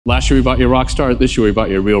Last year we bought you a rock star. This year we bought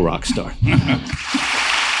you a real rock star.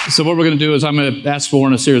 So what we're going to do is I'm going to ask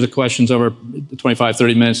Warren a series of questions over 25,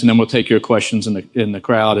 30 minutes, and then we'll take your questions in the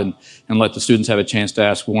crowd and let the students have a chance to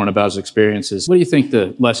ask Warren about his experiences. What do you think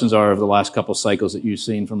the lessons are of the last couple of cycles that you've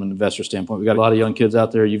seen from an investor standpoint? We've got a lot of young kids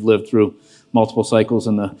out there. You've lived through multiple cycles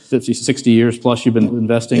in the 50, 60 years plus you've been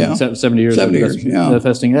investing, 70 years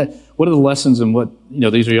investing. What are the lessons and what,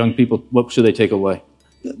 these are young people, what should they take away?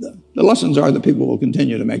 The lessons are that people will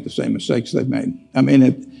continue to make the same mistakes they've made. I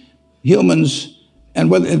mean, humans,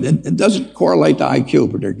 and it doesn't correlate to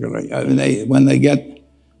IQ particularly. I mean, when they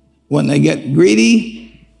get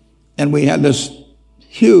greedy, and we had this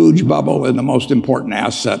huge bubble in the most important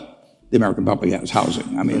asset the American public has,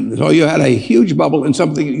 housing. I mean, so you had a huge bubble in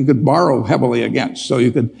something you could borrow heavily against. So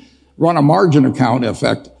you could run a margin account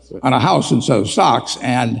effect on a house instead of stocks,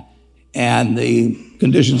 and the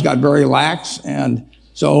conditions got very lax, and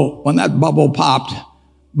so when that bubble popped,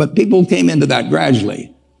 but people came into that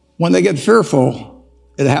gradually. When they get fearful,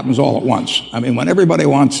 it happens all at once. I mean, when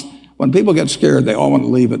people get scared, they all want to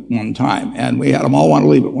leave at one time. And we had them all want to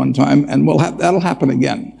leave at one time, and that'll happen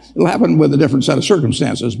again. It'll happen with a different set of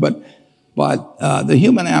circumstances, but the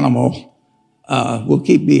human animal will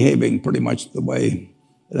keep behaving pretty much the way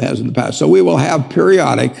it has in the past. So we will have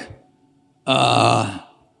periodic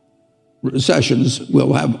recessions.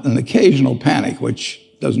 We'll have an occasional panic, which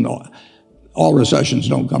doesn't all recessions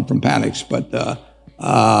don't come from panics, but the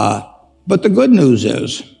good news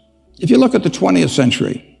is, if you look at the 20th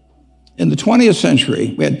century, in the 20th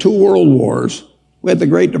century, we had 2 world wars, we had the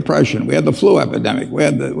Great Depression, we had the flu epidemic, we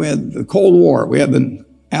had the Cold War, we had the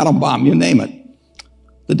atom bomb, you name it.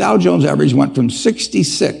 The Dow Jones average went from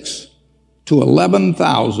 66 to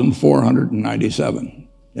 11,497.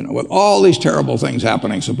 With all these terrible things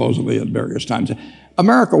happening supposedly at various times.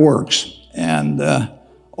 America works. And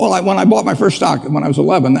when I bought my first stock when I was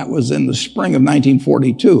 11, that was in the spring of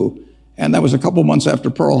 1942. And that was a couple months after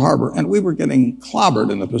Pearl Harbor. And we were getting clobbered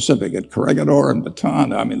in the Pacific at Corregidor and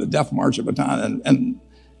Bataan. I mean, the Death March of Bataan. And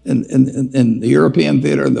in the European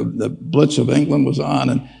theater, the Blitz of England was on.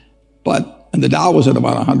 And the Dow was at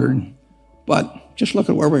about 100. But just look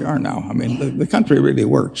at where we are now. I mean, the country really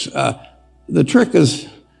works. The trick is,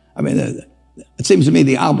 it seems to me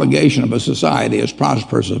the obligation of a society as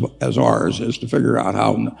prosperous as ours is to figure out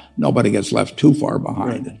how nobody gets left too far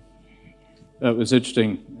behind. Right. It was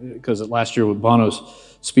interesting because last year with Bono's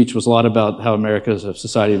speech was a lot about how America is a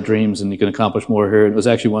society of dreams and you can accomplish more here. It was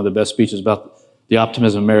actually one of the best speeches about the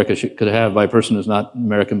optimism America could have by a person who's not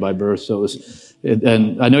American by birth. So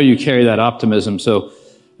and I know you carry that optimism. So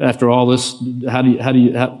after all this,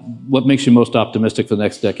 what makes you most optimistic for the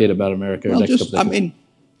next decade about America? Well,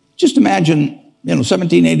 just imagine,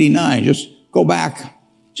 1789, just go back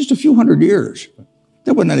just a few hundred years.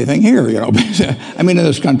 There wasn't anything here, in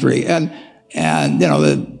this country. And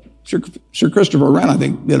Sir Christopher Wren, I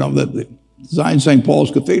think, that designed St.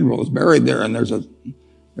 Paul's Cathedral is buried there, and there's a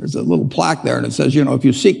little plaque there, and it says, if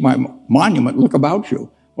you seek my monument, look about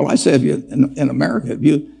you. Well, I say, in America,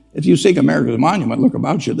 if you seek America's monument, look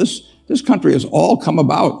about you. This country has all come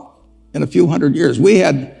about in a few hundred years. We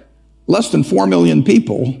had less than 4 million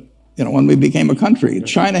people, when we became a country.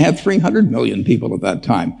 China had 300 million people at that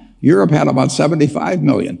time. Europe had about 75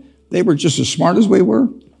 million. They were just as smart as we were.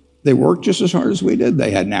 They worked just as hard as we did. They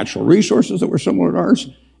had natural resources that were similar to ours.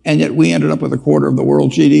 And yet we ended up with a quarter of the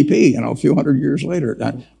world's GDP, a few hundred years later.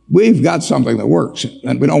 We've got something that works,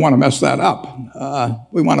 and we don't want to mess that up.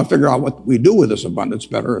 We want to figure out what we do with this abundance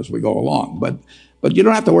better as we go along. But you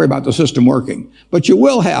don't have to worry about the system working. But you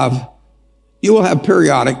will have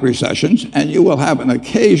periodic recessions, and you will have an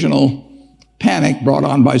occasional panic brought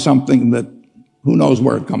on by something that who knows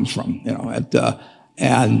where it comes from.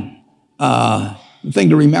 The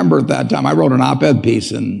thing to remember at that time, I wrote an op-ed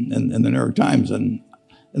piece in the New York Times in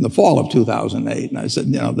the fall of 2008, and I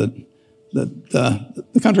said, that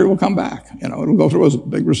the country will come back. It'll go through a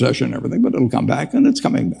big recession and everything, but it'll come back, and it's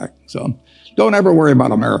coming back. So don't ever worry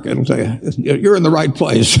about America. It'll tell you, you're in the right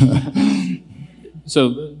place.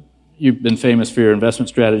 So you've been famous for your investment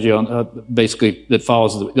strategy on basically that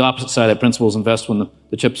follows the opposite side of that principle is invest when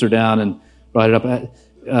the chips are down and ride it up.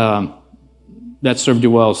 That served you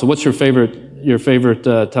well. So what's your favorite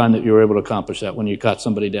time that you were able to accomplish that, when you caught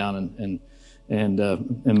somebody down and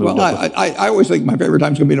moved well, up? I always think my favorite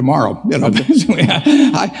time's going to be tomorrow.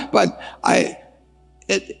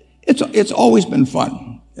 It's always been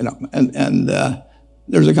fun. And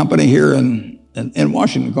there's a company here in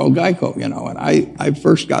Washington called Geico. And I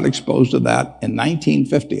first got exposed to that in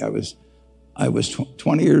 1950. I was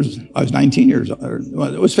 20 years. I was 19 years.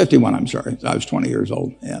 Well, it was 51. I'm sorry. I was 20 years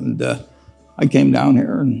old, and I came down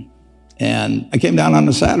here And I came down on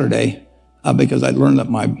a Saturday because I'd learned that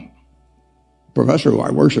my professor who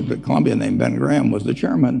I worshiped at Columbia named Ben Graham was the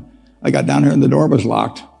chairman. I got down here and the door was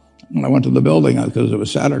locked. When I went to the building, because it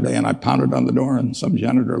was Saturday, and I pounded on the door and some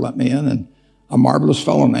janitor let me in, and a marvelous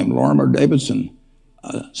fellow named Lorimer Davidson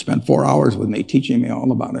spent 4 hours with me teaching me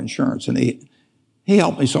all about insurance. And he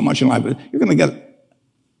helped me so much in life. You're going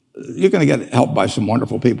to get help by some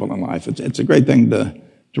wonderful people in life. It's a great thing to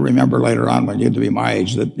remember later on when you get to be my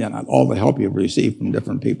age, that all the help you've received from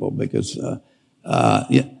different people, because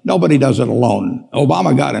nobody does it alone.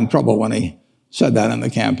 Obama got in trouble when he said that in the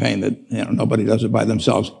campaign, that nobody does it by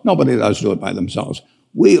themselves. Nobody does do it by themselves.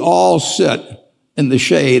 We all sit in the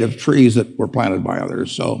shade of trees that were planted by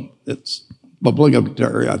others. So it's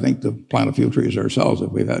obligatory, I think, to plant a few trees ourselves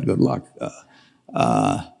if we've had good luck.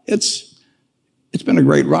 It's been a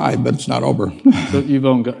great ride, but it's not over. So you've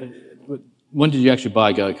owned. When did you actually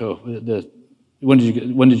buy Geico? When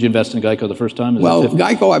did you invest in Geico the first time? Well,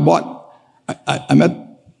 Geico, I bought. I met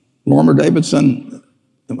Lorimer Davidson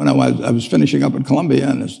when I was finishing up at Columbia,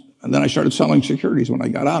 and then I started selling securities when I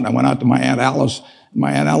got out. And I went out to my Aunt Alice.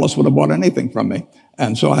 My Aunt Alice would have bought anything from me.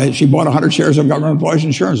 And so she bought 100 shares of Government Employees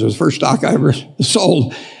Insurance. It was the first stock I ever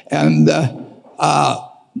sold. And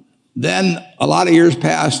then a lot of years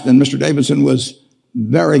passed, and Mr. Davidson was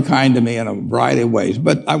very kind to me in a variety of ways.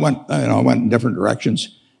 But I went in different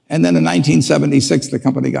directions. And then in 1976, the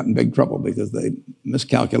company got in big trouble because they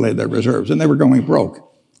miscalculated their reserves, and they were going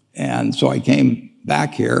broke. And so I came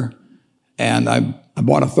back here, and I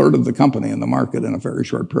bought a third of the company in the market in a very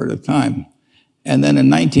short period of time. And then in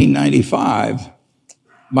 1995,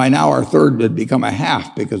 by now our third had become a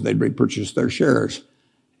half because they'd repurchased their shares.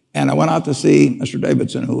 And I went out to see Mr.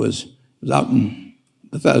 Davidson, who was out in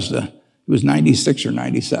Bethesda. He was 96 or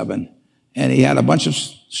 97, and he had a bunch of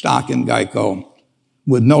stock in Geico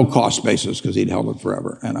with no cost basis because he'd held it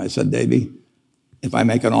forever. And I said, Davey, if I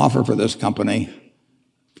make an offer for this company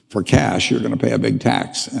for cash, you're going to pay a big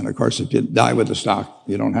tax. And of course, if you die with the stock,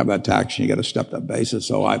 you don't have that tax, and you get a stepped up basis.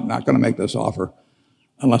 So I'm not going to make this offer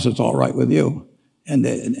unless it's all right with you. And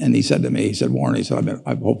he said to me, Warren,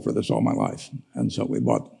 I've hoped for this all my life. And so we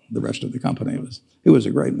bought the rest of the company. He was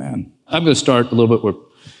a great man. I'm going to start a little bit where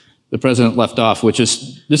the president left off, which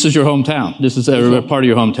is, this is your hometown. This is a part of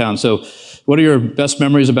your hometown. So what are your best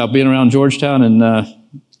memories about being around Georgetown? And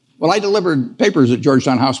Well, I delivered papers at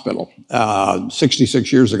Georgetown Hospital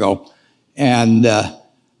 66 years ago. And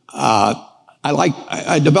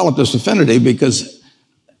I developed this affinity because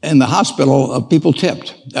in the hospital, people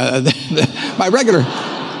tipped. My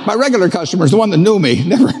regular customers, the one that knew me,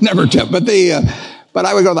 never tipped. But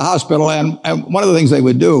I would go to the hospital, and one of the things they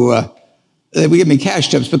would do, they would give me cash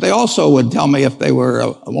tips, but they also would tell me if they were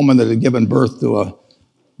a woman that had given birth to a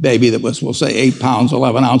baby that was, we'll say, 8 pounds,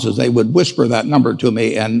 11 ounces, they would whisper that number to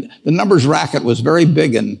me. And the numbers racket was very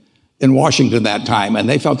big in Washington that time, and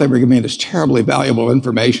they felt they were giving me this terribly valuable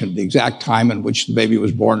information, the exact time in which the baby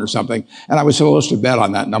was born or something. And I was supposed to bet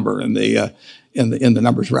on that number in the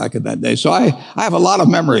numbers racket that day. So I have a lot of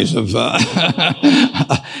memories of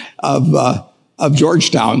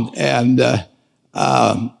Georgetown, and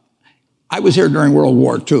I was here during World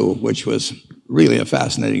War II, which was really a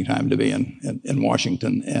fascinating time to be in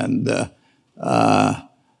Washington. And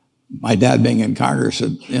my dad being in Congress,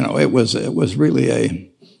 it was really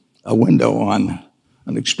a window on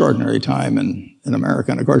an extraordinary time in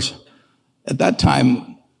America. And of course, at that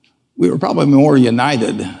time, we were probably more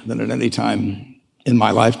united than at any time in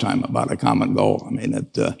my lifetime about a common goal. I mean,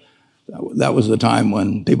 that was the time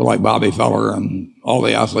when people like Bobby Feller and all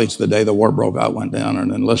the athletes, the day the war broke out, went down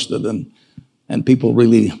and enlisted, and people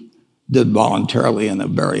really did voluntarily in a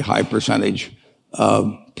very high percentage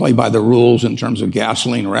play by the rules in terms of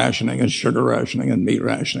gasoline rationing and sugar rationing and meat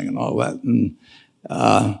rationing and all that. And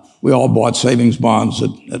we all bought savings bonds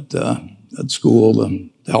at school to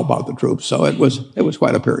help out the troops. So it was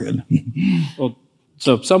quite a period. Well,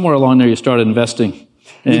 so somewhere along there you started investing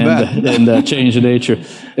and changed the nature.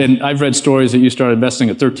 And I've read stories that you started investing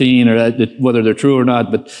at 13, or whether they're true or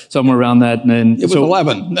not, but somewhere around that. And it was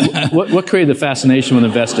 11. what created the fascination with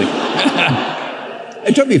investing?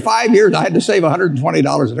 It took me 5 years. I had to save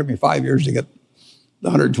 $120. It took me 5 years to get the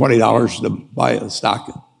 $120 to buy a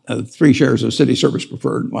stock, 3 shares of City Service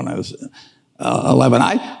Preferred when I was 11.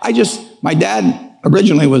 My dad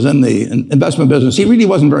originally was in the investment business. He really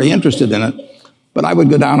wasn't very interested in it. But I would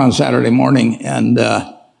go down on Saturday morning, and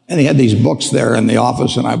he had these books there in the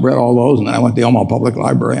office, and I read all those. And then I went to the Omaha Public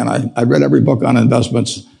Library, and I read every book on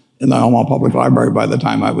investments in the Omaha Public Library by the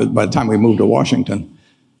time we moved to Washington.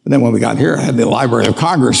 And then when we got here, I had the Library of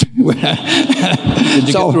Congress. Did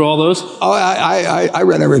you get through all those? Oh, I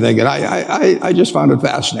read everything, and I just found it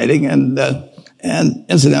fascinating, and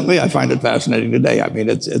incidentally, I find it fascinating today. I mean,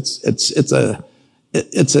 it's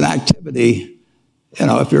an activity. You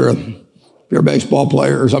know, if you're a baseball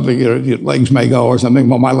player or something, your legs may go or something.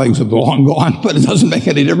 Well, my legs have long gone, but it doesn't make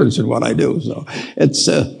any difference in what I do. So it's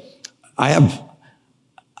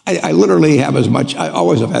I literally have as much. I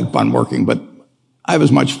always have had fun working, but I have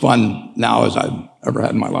as much fun now as I've ever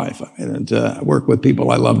had in my life. I mean, I work with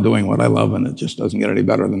people I love doing what I love, and it just doesn't get any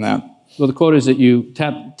better than that. Well, the quote is that you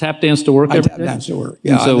tap dance to work every day? I tap dance to work,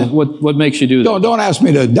 yeah. And so what makes you do that? Don't ask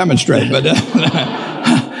me to demonstrate, but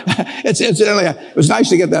it was nice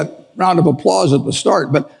to get that round of applause at the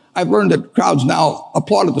start, but I've learned that crowds now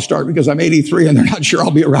applaud at the start because I'm 83 and they're not sure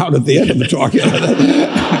I'll be around at the end of the talk.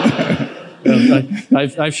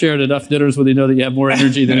 I've shared enough dinners with you know that you have more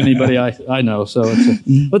energy than anybody I know. So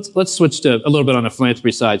let's switch to a little bit on the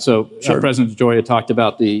philanthropy side. So Sure. President DeGioia talked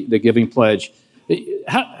about the Giving Pledge.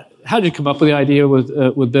 How did you come up with the idea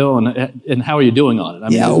with Bill, and how are you doing on it? I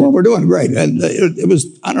mean, well, we're doing great. And it was,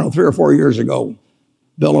 I don't know, 3 or 4 years ago,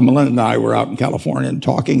 Bill and Melinda and I were out in California and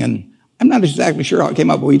talking, and I'm not exactly sure how it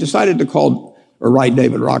came up, but we decided to call or write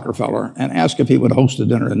David Rockefeller and ask if he would host a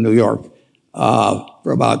dinner in New York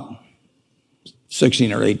for about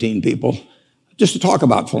 16 or 18 people, just to talk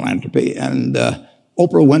about philanthropy. And Oprah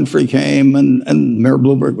Winfrey came, and Mayor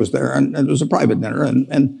Bloomberg was there, and it was a private dinner.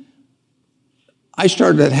 And I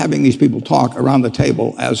started having these people talk around the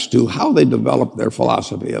table as to how they developed their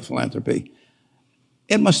philosophy of philanthropy.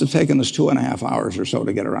 It must have taken us 2.5 hours or so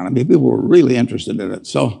to get around. I mean, people were really interested in it.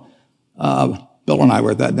 So Bill and I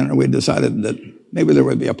were at that dinner. We decided that maybe there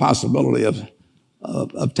would be a possibility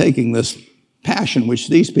of taking this passion which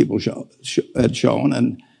these people had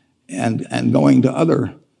shown and going to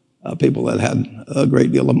other people that had a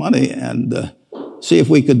great deal of money and see if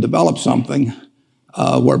we could develop something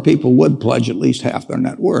where people would pledge at least half their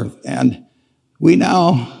net worth. And we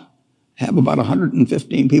now have about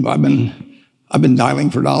 115 people. I've been dialing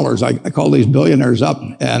for dollars. I call these billionaires up,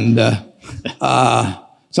 and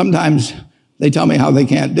sometimes they tell me how they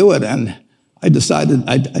can't do it, and I decided,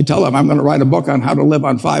 I tell them I'm going to write a book on how to live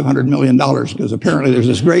on $500 million because apparently there's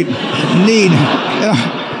this great need. You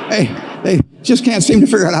know, they just can't seem to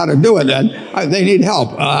figure out how to do it, and they need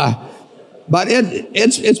help. But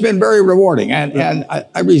it's been very rewarding, and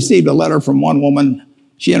I received a letter from one woman.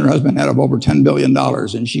 She and her husband had over $10 billion,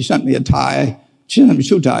 and she sent me a tie. She sent me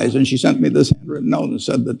 2 ties, and she sent me this handwritten note and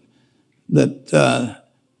said that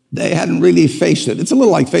they hadn't really faced it. It's a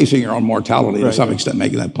little like facing your own mortality to some extent,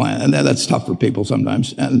 making that plan, and that's tough for people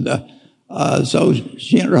sometimes. And so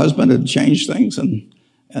she and her husband had changed things,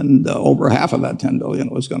 and over half of that $10 billion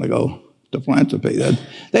was going to go to philanthropy.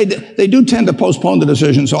 They do tend to postpone the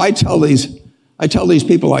decision. So I tell these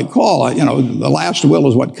people I call, you know, the last will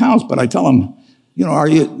is what counts. But I tell them, you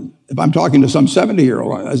know, if I'm talking to some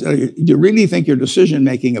 70-year-old, I say, do you really think your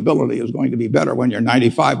decision-making ability is going to be better when you're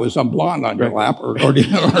 95 with some blonde on your lap or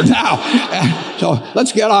now? So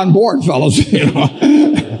let's get on board, fellas. You know?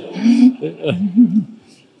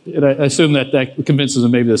 And I assume that convinces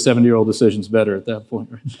them maybe the 70-year-old decision's better at that point,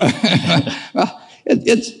 right? Well,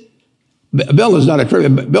 Bill has done a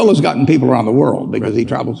tribute. Bill has gotten people around the world because he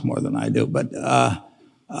travels more than I do. But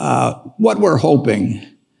what we're hoping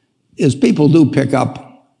is people do pick up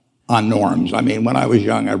on norms. I mean, when I was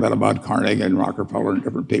young, I read about Carnegie and Rockefeller and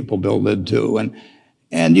different people. Bill did too.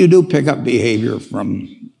 And you do pick up behavior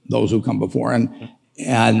from those who come before.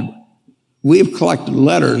 And we've collected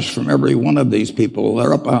letters from every one of these people.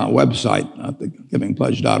 They're up on our website at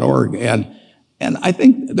thegivingpledge.org. And I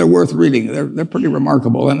think they're worth reading. They're pretty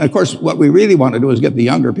remarkable. And of course, what we really want to do is get the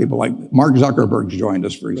younger people, like Mark Zuckerberg's joined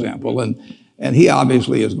us, for example. And he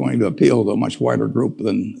obviously is going to appeal to a much wider group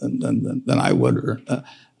than I would.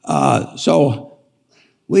 So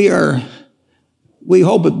we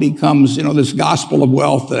hope it becomes, you know, this gospel of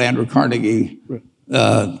wealth that Andrew Carnegie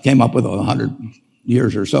came up with 100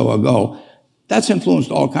 years or so ago. That's influenced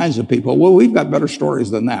all kinds of people. Well, we've got better stories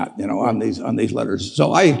than that, you know, on these letters.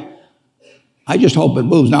 So I just hope it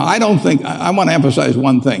moves. Now, I want to emphasize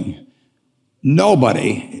one thing.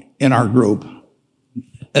 Nobody in our group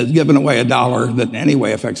has given away $1 that in any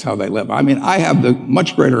way affects how they live. I mean, I have the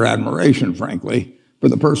much greater admiration, frankly, for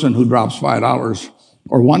the person who drops $5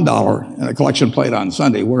 or $1 in a collection plate on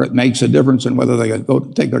Sunday, where it makes a difference in whether they go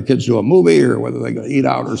take their kids to a movie or whether they go eat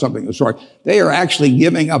out or something of the sort. They are actually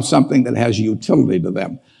giving up something that has utility to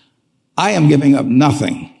them. I am giving up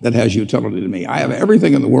nothing that has utility to me. I have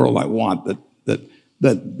everything in the world I want that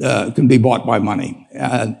can be bought by money.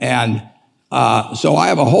 So I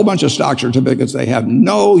have a whole bunch of stock certificates. They have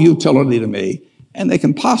no utility to me. and they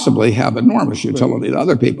can possibly have enormous utility to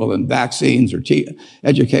other people in vaccines or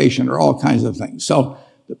education or all kinds of things. So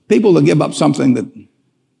the people that give up something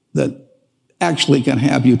that actually can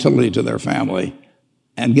have utility to their family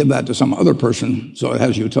and give that to some other person so it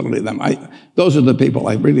has utility to them, those are the people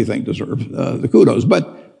I really think deserve the kudos.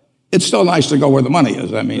 But it's still nice to go where the money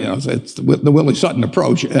is. I mean, it's the Willie Sutton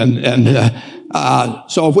approach. So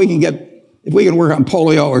if we can work on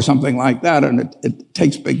polio or something like that, and it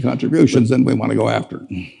takes big contributions, then we want to go after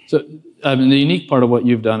it. So, I mean, the unique part of what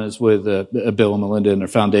you've done is with Bill and Melinda and their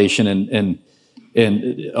foundation, and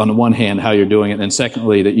on the one hand, how you're doing it, and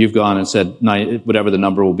secondly, that you've gone and said whatever the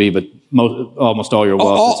number will be, but almost all your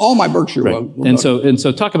wealth. All my Berkshire right. wealth. And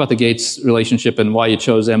so, talk about the Gates relationship and why you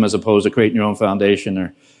chose them as opposed to creating your own foundation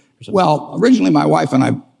or something. Well, originally my wife and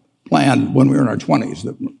I planned when we were in our 20s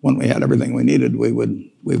that when we had everything we needed, we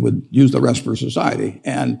would use the rest for society.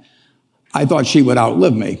 And I thought she would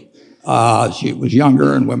outlive me. She was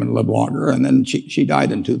younger and women live longer. And then she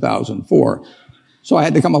died in 2004. So I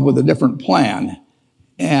had to come up with a different plan.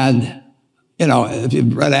 And, if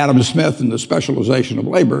you've read Adam Smith and the specialization of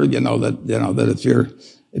labor, you know that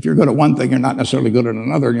if you're good at one thing, you're not necessarily good at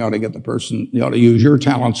another. And you ought to get you ought to use your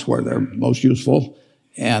talents where they're most useful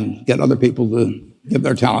and get other people to give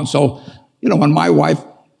their talents. So, when my wife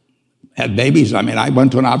had babies, I mean, I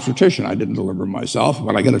went to an obstetrician. I didn't deliver myself.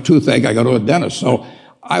 When I get a toothache, I go to a dentist. So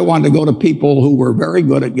I wanted to go to people who were very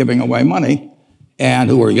good at giving away money and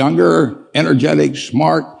who were younger, energetic,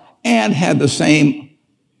 smart, and had the same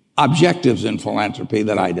objectives in philanthropy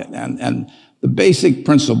that I did. And the basic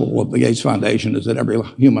principle of the Gates Foundation is that every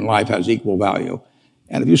human life has equal value.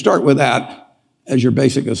 And if you start with that as your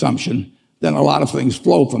basic assumption, then a lot of things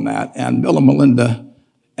flow from that. And Bill and Melinda,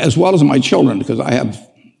 as well as my children, because I have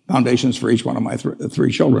foundations for each one of my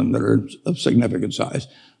three children that are of significant size.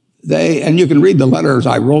 And you can read the letters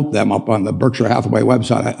I wrote them up on the Berkshire Hathaway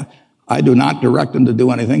website. I do not direct them to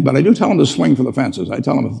do anything, but I do tell them to swing for the fences. I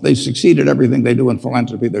tell them if they succeed at everything they do in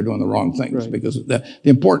philanthropy, they're doing the wrong things, right, because the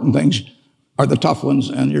important things are the tough ones,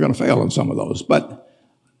 and you're going to fail at some of those. But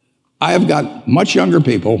I have got much younger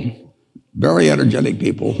people, very energetic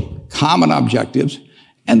people, common objectives,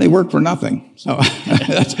 and they work for nothing. So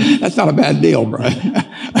that's not a bad deal, Brian.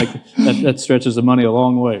 that stretches the money a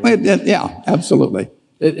long way. Yeah, absolutely.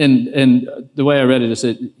 And the way I read it is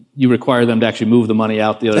that you require them to actually move the money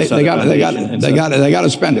out the other side. They got to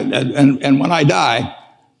spend it. And when I die,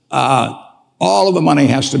 all of the money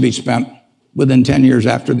has to be spent within 10 years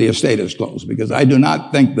after the estate is closed, because I do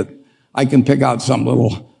not think that I can pick out some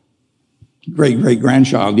little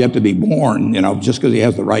great-great-grandchild yet to be born, just because he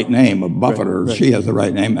has the right name of Buffett or she has the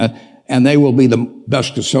right name, and they will be the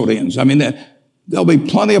best custodians. I mean, there'll be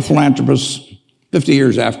plenty of philanthropists 50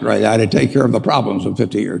 years after I die to take care of the problems of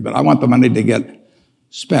 50 years, but I want the money to get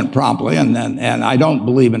spent promptly, and I don't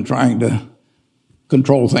believe in trying to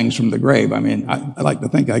control things from the grave. I mean, I like to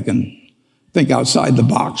think I can think outside the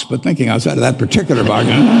box, but thinking outside of that particular box.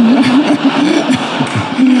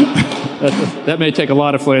 That may take a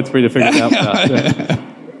lot of philanthropy to figure it out.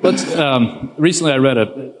 Recently I read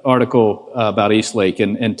an article about Eastlake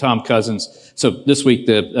and Tom Cousins. So this week,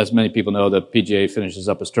 as many people know, the PGA finishes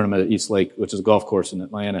up its tournament at Eastlake, which is a golf course in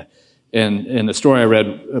Atlanta. And the story I read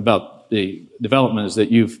about the development is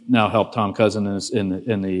that you've now helped Tom Cousins in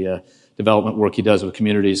the development work he does with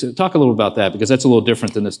communities. Talk a little about that, because that's a little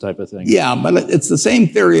different than this type of thing. Yeah, but it's the same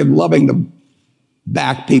theory of loving to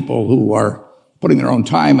back people who are putting their own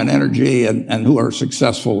time and energy and who are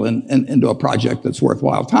successful into a project that's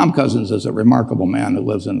worthwhile. Tom Cousins is a remarkable man who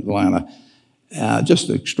lives in Atlanta, just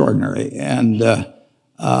extraordinary. And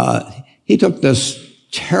he took this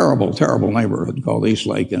terrible, terrible neighborhood called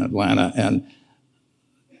Eastlake in Atlanta, and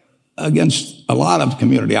against a lot of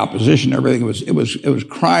community opposition, everything it was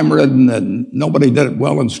crime-ridden, and nobody did it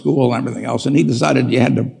well in school and everything else. And he decided you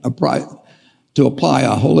had to apply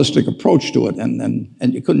a holistic approach to it, and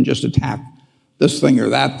you couldn't just attack this thing or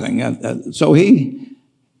that thing. So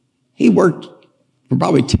he worked for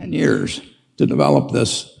probably 10 years to develop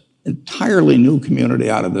this entirely new community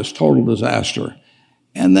out of this total disaster.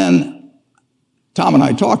 And then Tom and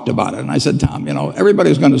I talked about it, and I said, Tom,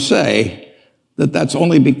 everybody's going to say that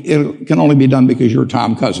it can only be done because you're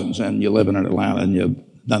Tom Cousins and you live in Atlanta and you've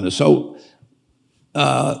done this. So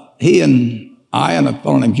he and I and a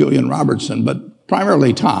fellow named Julian Robertson, but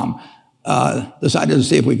primarily Tom, decided to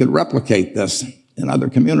see if we could replicate this in other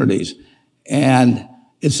communities. And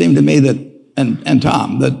it seemed to me that, and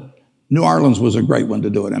Tom, that New Orleans was a great one to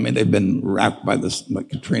do it. I mean, they've been wrapped by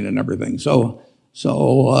Katrina and everything. So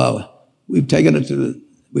we've taken it to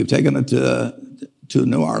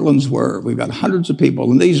New Orleans, where we've got hundreds of people,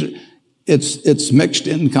 and it's mixed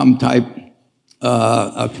income type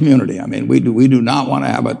a community. I mean, we do not want to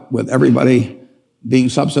have it with everybody being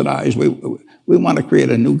subsidized. We want to create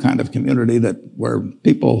a new kind of community where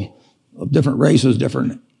people of different races,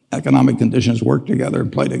 different economic conditions work together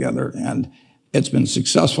and play together. And it's been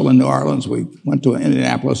successful in New Orleans. We went to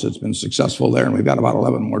Indianapolis. It's been successful there, and we've got about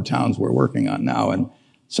 11 more towns we're working on now. And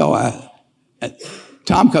so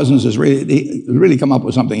Tom Cousins has really come up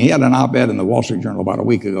with something. He had an op-ed in the Wall Street Journal about a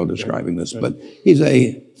week ago describing this, but he's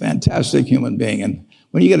a fantastic human being. And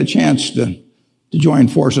when you get a chance to join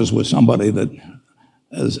forces with somebody that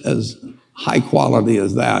as high quality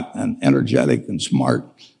as that, and energetic and smart,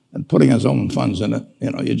 and putting his own funds in it,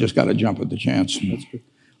 you just got to jump at the chance.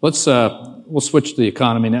 That's good. We'll switch to the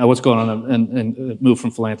economy now. What's going on and move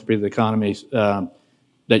from philanthropy to the economy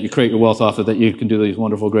that you create your wealth off of, that you can do these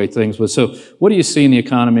wonderful, great things with. So what do you see in the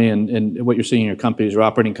economy and what you're seeing in your companies, your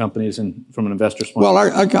operating companies, and from an investor's point? Well,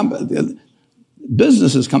 our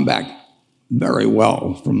business has come back very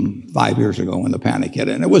well from 5 years ago when the panic hit.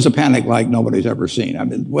 And it was a panic like nobody's ever seen. I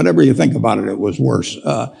mean, whatever you think about it, it was worse.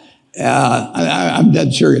 I'm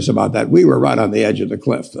dead serious about that. We were right on the edge of the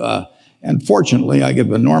cliff. And fortunately, I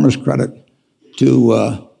give enormous credit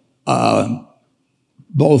to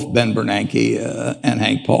both Ben Bernanke and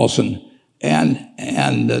Hank Paulson and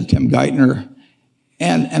Tim Geithner.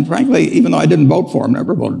 And frankly, even though I didn't vote for him,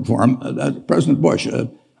 never voted for him, President Bush,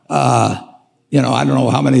 I don't know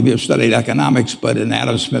how many of you have studied economics, but in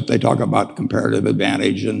Adam Smith, they talk about comparative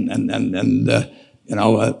advantage and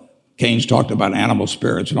Keynes talked about animal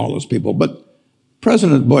spirits and all those people. But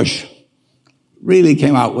President Bush really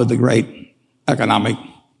came out with the great economic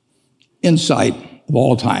insight of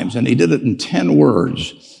all times. And he did it in 10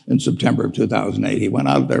 words in September of 2008. He went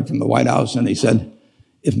out there from the White House and he said,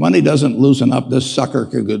 if money doesn't loosen up, this sucker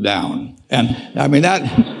could go down. And I mean,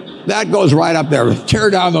 that goes right up there. Tear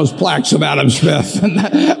down those plaques of Adam Smith.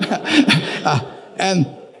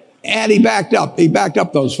 And he backed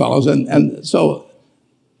up those fellows. And so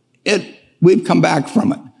we've come back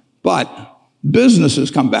from it. But business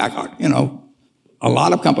has come back. A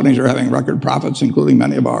lot of companies are having record profits, including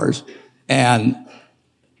many of ours. And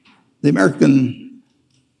the American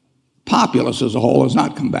populace as a whole has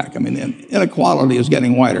not come back. I mean, the inequality is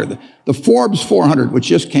getting wider. The Forbes 400, which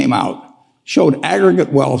just came out, showed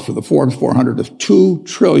aggregate wealth for the Forbes 400 of $2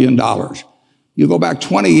 trillion. You go back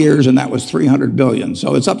 20 years and that was 300 billion.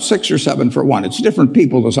 So it's up 6 or 7 for one. It's different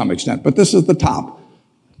people to some extent, but this is the top.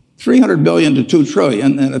 300 billion to 2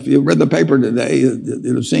 trillion. And if you read the paper today,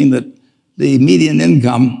 you'd have seen that the median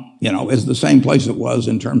income, is the same place it was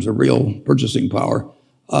in terms of real purchasing power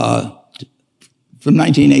from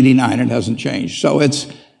 1989. It hasn't changed. So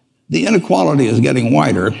the inequality is getting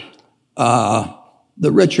wider.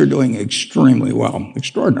 The rich are doing extremely well,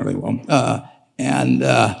 extraordinarily well. And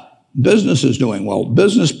business is doing well.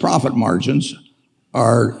 Business profit margins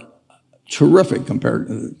are terrific compared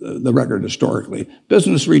to the record historically.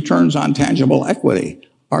 Business returns on tangible equity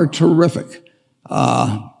are terrific.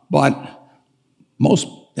 But most,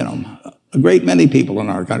 a great many people in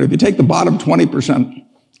our country, if you take the bottom 20%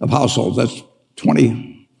 of households, that's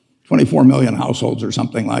 24 million households or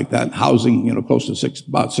something like that, housing, close to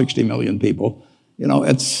about 60 million people,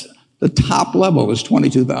 it's the top level is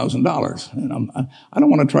 $22,000. And I don't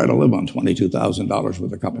want to try to live on $22,000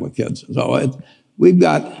 with a couple of kids. So we've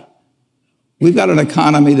got an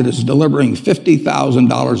economy that is delivering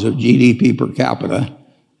 $50,000 of GDP per capita,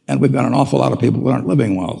 and we've got an awful lot of people that aren't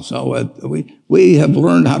living well. So we have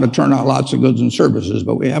learned how to turn out lots of goods and services,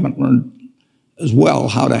 but we haven't learned as well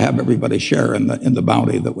how to have everybody share in the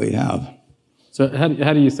bounty that we have. So how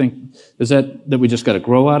do you think, is that we just got to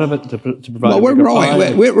grow out of it to provide? Well, we're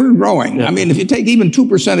growing. We're growing. Yeah. I mean, if you take even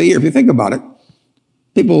 2% a year, if you think about it,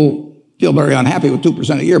 people feel very unhappy with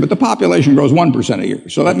 2% a year, but the population grows 1% a year.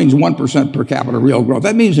 So that means 1% per capita real growth.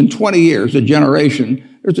 That means in 20 years, a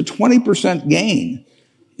generation, there's a 20% gain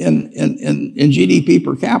in GDP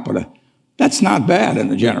per capita. That's not bad in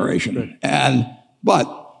a generation.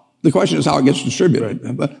 But the question is how it gets distributed.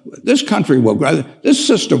 Right. But this country will grow. This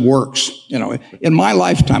system works. In my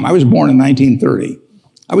lifetime, I was born in 1930.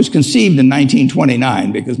 I was conceived in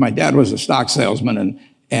 1929 because my dad was a stock salesman,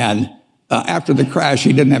 and after the crash,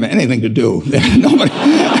 he didn't have anything to do. Nobody.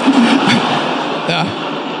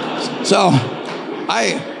 So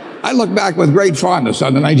I look back with great fondness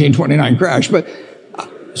on the 1929 crash. But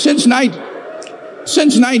since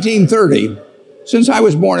 1930. Since I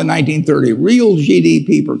was born in 1930, real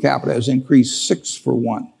GDP per capita has increased 6 for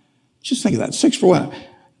 1. Just think of that, 6 for 1.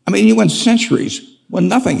 I mean, you went centuries when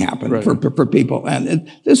nothing happened. Right. for people.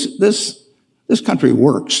 And this country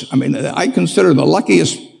works. I mean, I consider the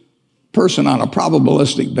luckiest person on a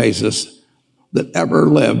probabilistic basis that ever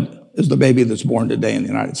lived is the baby that's born today in the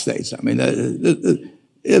United States. I mean, it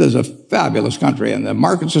is a fabulous country, and the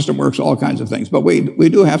market system works all kinds of things. But we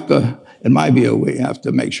do have to, in my view, we have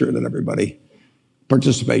to make sure that everybody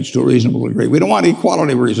participates to a reasonable degree. We don't want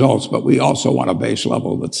equality of results, but we also want a base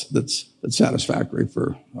level that's satisfactory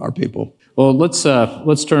for our people. Well, let's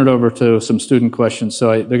turn it over to some student questions.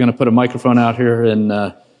 So they're going to put a microphone out here, and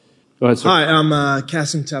go ahead, sir. Hi, I'm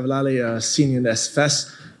Kasim Tavalali, a senior in SFS.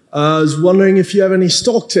 I was wondering if you have any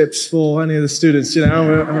stock tips for any of the students. You know,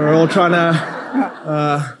 we're all trying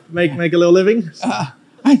to make a little living.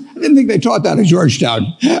 I didn't think they taught that at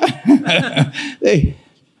Georgetown.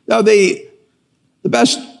 The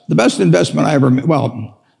best investment I ever made,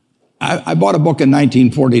 well, I bought a book in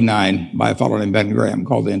 1949 by a fellow named Ben Graham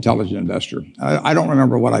called The Intelligent Investor. I don't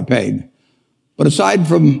remember what I paid. But aside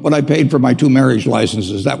from what I paid for my 2 marriage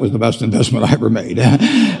licenses, that was the best investment I ever made.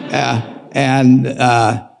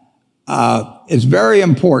 It's very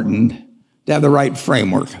important to have the right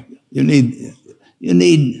framework. You need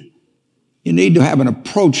to have an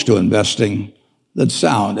approach to investing that's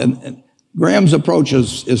sound. And Graham's approach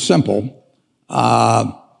is simple.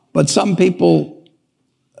 But some people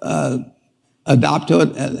adopt to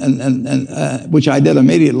it, and which I did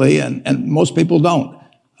immediately, and most people don't.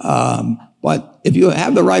 But if you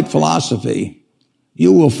have the right philosophy,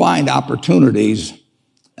 you will find opportunities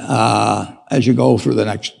as you go through the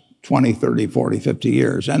next 20, 30, 40, 50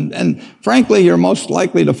 years. And frankly, you're most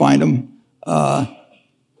likely to find them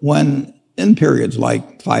when in periods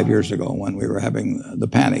like 5 years ago when we were having the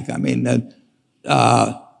panic. I mean,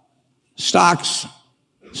 stocks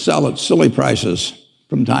sell at silly prices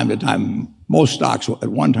from time to time. Most stocks at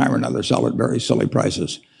one time or another sell at very silly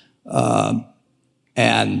prices.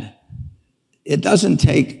 And it doesn't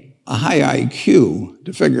take a high IQ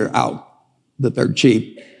to figure out that they're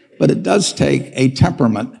cheap, but it does take a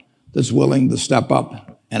temperament that's willing to step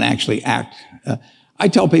up and actually act. I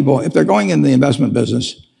tell people, if they're going in the investment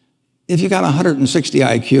business, if you got 160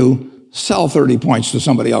 IQ, sell 30 points to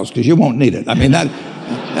somebody else because you won't need it. I mean,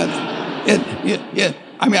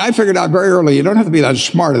 I figured out very early, you don't have to be that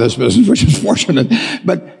smart in this business, which is fortunate,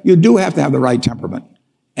 but you do have to have the right temperament.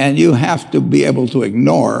 And you have to be able to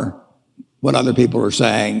ignore what other people are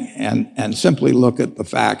saying and simply look at the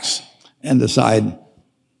facts and decide,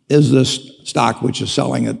 is this stock which is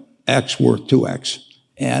selling at X worth 2X?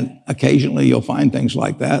 And occasionally you'll find things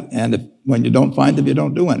like that. And when you don't find them, you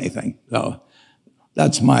don't do anything. So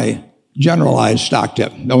that's my generalized stock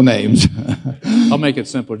tip. No names. I'll make it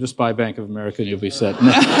simpler. Just buy Bank of America and you'll be set.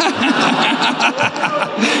 Yeah.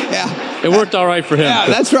 It worked all right for him. Yeah,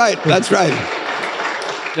 that's right. That's right.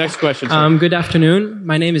 Next question. Good afternoon.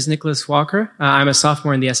 My name is Nicholas Walker. I'm a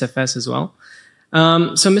sophomore in the SFS as well.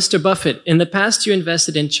 So, Mr. Buffett, in the past you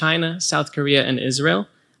invested in China, South Korea, and Israel.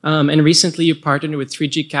 And recently you partnered with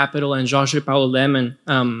 3G Capital and Jorge Paulo Lemann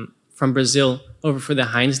from Brazil over for the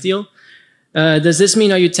Heinz deal. Does this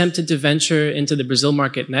mean, are you tempted to venture into the Brazil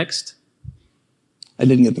market next? I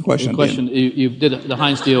didn't get the question. The question, you did the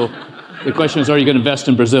Heinz deal. The question is, are you going to invest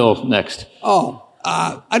in Brazil next?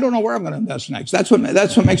 I don't know where I'm going to invest next. That's what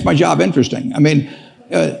makes my job interesting. I mean,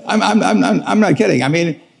 I'm not kidding. I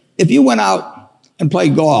mean, if you went out and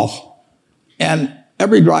played golf and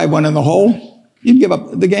every drive went in the hole, you'd give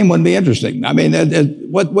up. The game wouldn't be interesting. I mean,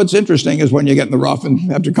 what's interesting is when you get in the rough and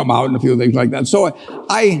have to come out and a few things like that. So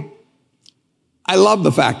I love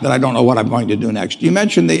the fact that I don't know what I'm going to do next. You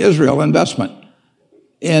mentioned the Israel investment.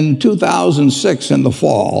 In 2006, in the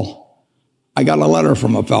fall, I got a letter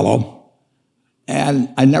from a fellow,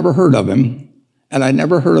 and I never heard of him, and I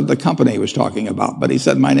never heard of the company he was talking about. But he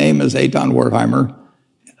said, my name is Eitan Wertheimer,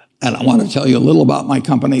 and I want to tell you a little about my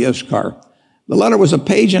company, Ishkar. The letter was 1.5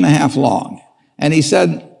 pages long, and he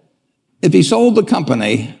said, if he sold the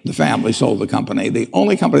company, the family sold the company, the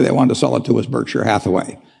only company they wanted to sell it to was Berkshire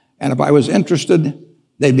Hathaway. And if I was interested,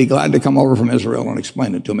 they'd be glad to come over from Israel and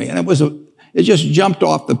explain it to me. And it just jumped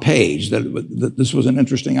off the page that this was an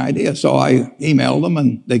interesting idea. So I emailed them,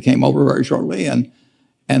 and they came over very shortly, and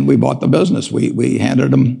we bought the business. We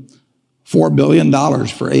handed them $4 billion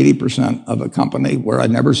for 80% of a company where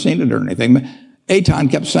I'd never seen it or anything.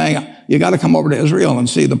 Eitan kept saying, you got to come over to Israel and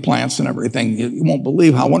see the plants and everything. You won't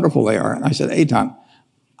believe how wonderful they are. And I said, Eitan,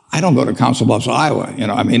 I don't go to Council Bluffs, Iowa. You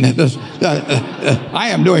know, I mean, I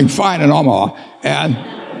am doing fine in Omaha. And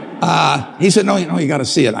he said, no, you got to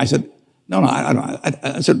see it. I said, no,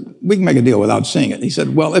 I said, we can make a deal without seeing it. He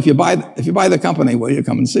said, well, if you buy the company, will you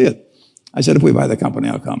come and see it? I said, if we buy the company,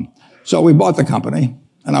 I'll come. So we bought the company,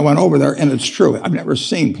 and I went over there, and it's true. I've never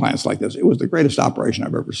seen plants like this. It was the greatest operation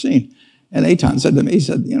I've ever seen. And Eitan said to me, he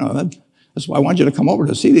said, That's why I want you to come over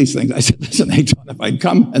to see these things. I said, listen, they thought if I'd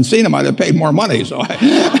come and seen them, I'd have paid more money. So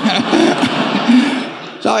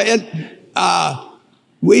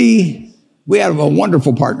we have a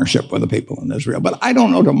wonderful partnership with the people in Israel. But I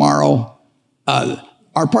don't know tomorrow.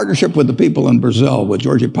 Our partnership with the people in Brazil, with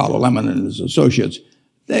Jorge Paulo Lemann and his associates,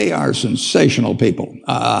 they are sensational people.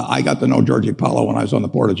 I got to know Jorge Paulo when I was on the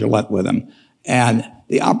board of Gillette with him. And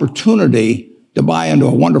the opportunity to buy into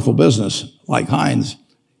a wonderful business like Heinz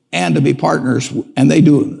and to be partners, and they'll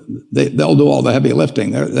do all the heavy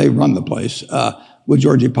lifting. They run the place with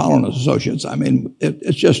Jorge Paulo and his associates. I mean,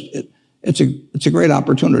 it's a great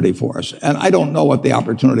opportunity for us. And I don't know what the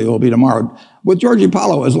opportunity will be tomorrow. With Jorge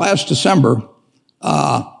Paulo, as last December,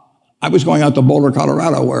 I was going out to Boulder,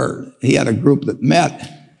 Colorado, where he had a group that met,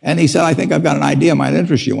 and he said, I think I've got an idea might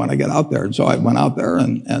interest you when I get out there. And so I went out there,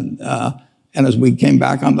 and as we came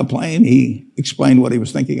back on the plane, he explained what he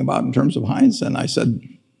was thinking about in terms of Heinz, and I said,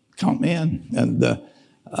 count me in. And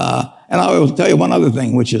I will tell you one other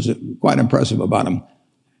thing, which is quite impressive about him.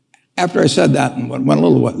 After I said that and went a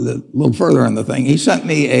little further in the thing, he sent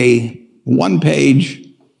me a one-page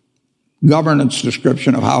governance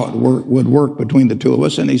description of how it would work between the two of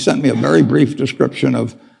us, and he sent me a very brief description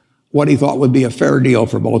of what he thought would be a fair deal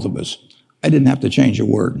for both of us. I didn't have to change a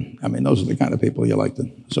word. I mean, those are the kind of people you like to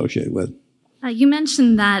associate with. You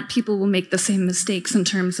mentioned that people will make the same mistakes in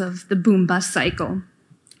terms of the boom-bust cycle.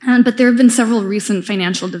 But there have been several recent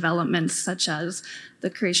financial developments, such as the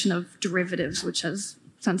creation of derivatives, which has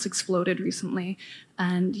since exploded recently,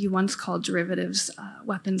 and you once called derivatives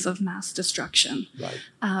weapons of mass destruction. Right.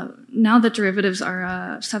 Now that derivatives are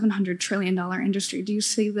a $700 trillion industry, do you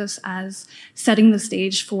see this as setting the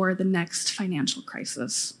stage for the next financial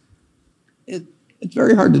crisis? It's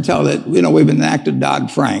very hard to tell. That we've enacted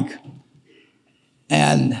Dodd-Frank,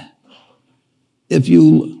 and if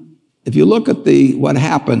you look at what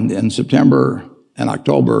happened in September and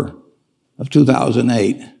October of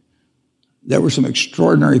 2008, there were some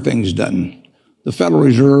extraordinary things done. The Federal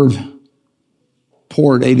Reserve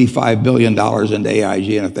poured $85 billion into AIG,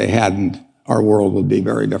 and if they hadn't, our world would be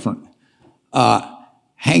very different.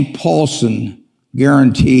 Hank Paulson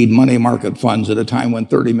guaranteed money market funds at a time when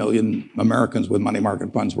 30 million Americans with money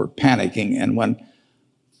market funds were panicking, and when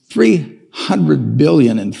 $300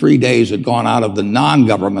 billion in 3 days had gone out of the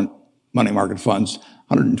non-government money market funds,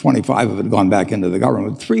 125 of it had gone back into the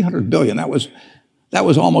government. $300 billion, that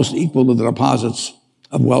was almost equal to the deposits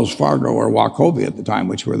of Wells Fargo or Wachovia at the time,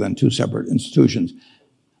 which were then two separate institutions.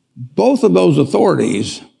 Both of those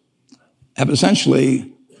authorities have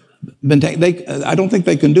essentially been taken. I don't think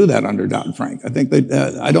they can do that under Dodd-Frank.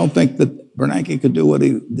 I don't think that Bernanke could do what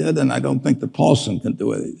he did, and I don't think that Paulson can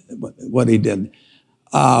do what he did.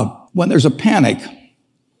 When there's a panic,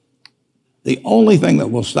 the only thing that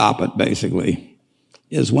will stop it, basically,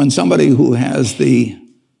 is when somebody who has the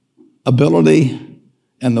ability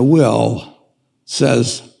and the will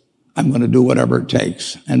says, I'm going to do whatever it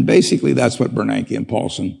takes. And basically, that's what Bernanke and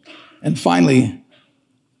Paulson, and finally,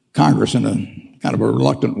 Congress in a kind of a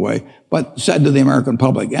reluctant way, but said to the American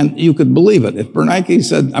public. And you could believe it. If Bernanke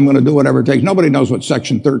said, I'm going to do whatever it takes, nobody knows what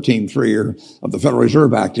Section 13(3) of the Federal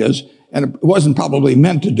Reserve Act is, and it wasn't probably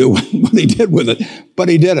meant to do what he did with it, but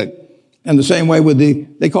he did it. And the same way with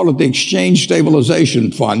they call it the Exchange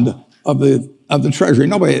Stabilization Fund of the Treasury.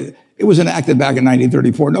 It was enacted back in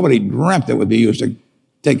 1934. Nobody dreamt it would be used to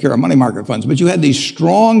take care of money market funds. But you had these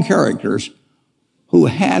strong characters who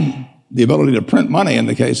had the ability to print money in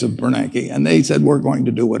the case of Bernanke, and they said, we're going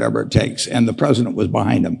to do whatever it takes. And the president was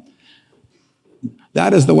behind them.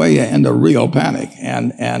 That is the way you end a real panic.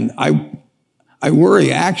 And I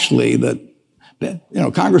worry actually that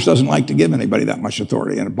Congress doesn't like to give anybody that much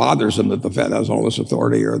authority, and it bothers them that the Fed has all this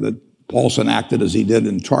authority or that Paulson acted as he did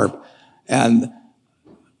in TARP. And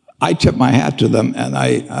I tip my hat to them, and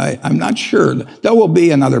I'm not sure. There will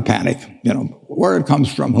be another panic. Where it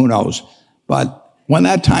comes from, who knows? But when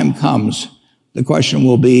that time comes, the question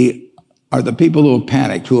will be, are the people who have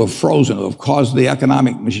panicked, who have frozen, who have caused the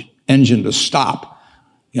economic engine to stop,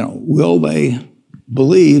 will they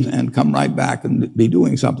believe and come right back and be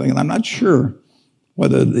doing something? And I'm not sure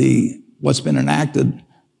whether what's been enacted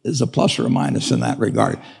is a plus or a minus in that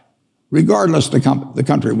regard. Regardless, the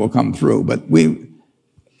country will come through, but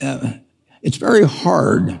it's very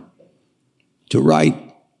hard to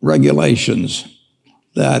write regulations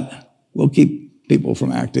that will keep people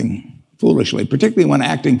from acting foolishly, particularly when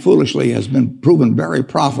acting foolishly has been proven very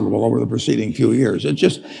profitable over the preceding few years. It's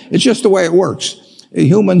just the way it works.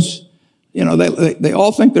 Humans, they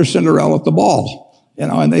all think they're Cinderella at the ball,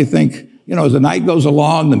 and they think, as the night goes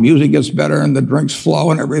along, the music gets better and the drinks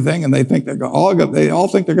flow and everything, and they all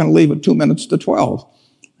think they're going to leave at 2 minutes to 12.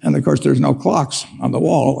 And of course, there's no clocks on the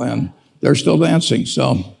wall, and they're still dancing.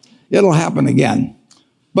 So it'll happen again.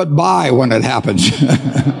 But buy when it happens.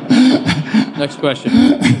 Next question.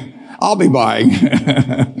 I'll be buying.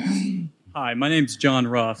 Hi, my name's John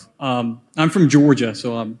Ruff. I'm from Georgia,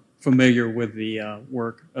 so I'm familiar with the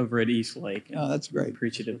work over at East Lake. Oh, that's great.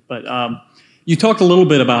 Appreciative. But you talked a little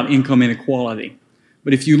bit about income inequality.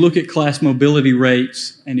 But if you look at class mobility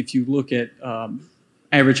rates, and if you look at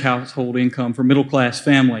average household income for middle-class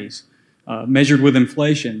families, measured with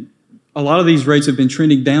inflation, a lot of these rates have been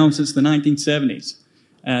trending down since the 1970s.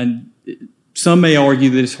 And some may argue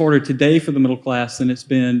that it's harder today for the middle class than it's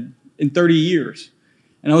been in 30 years.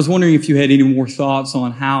 And I was wondering if you had any more thoughts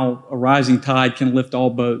on how a rising tide can lift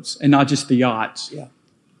all boats and not just the yachts. Yeah.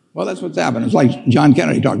 Well, that's what's happened. It's like John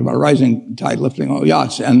Kennedy talked about, a rising tide lifting all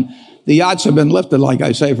yachts. And the yachts have been lifted, like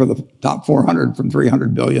I say, for the top 400 from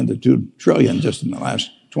 300 billion to 2 trillion just in the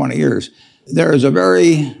last 20 years. There is a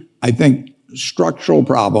very, I think, structural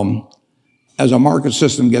problem as a market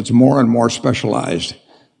system gets more and more specialized.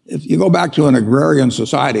 If you go back to an agrarian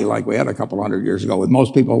society like we had a couple hundred years ago with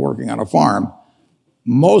most people working on a farm,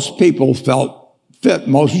 most people fit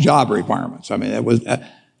most job requirements. I mean, it was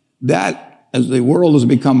that as the world has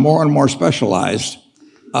become more and more specialized,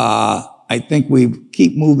 I think we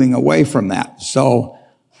keep moving away from that. So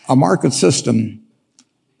a market system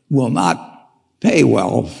will not pay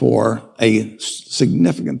well for a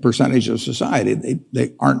significant percentage of society.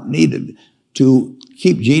 They aren't needed to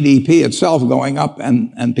keep GDP itself going up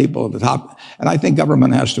and people at the top. And I think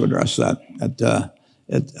government has to address that.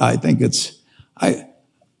 I think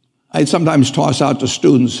I sometimes toss out to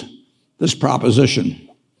students this proposition.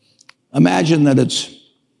 Imagine that it's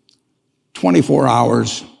 24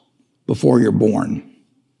 hours before you're born.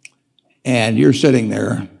 And you're sitting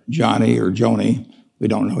there, Johnny or Joni, we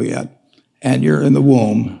don't know yet, and you're in the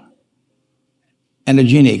womb, and a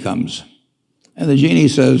genie comes. And the genie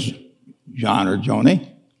says, John or Joni,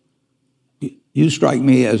 you strike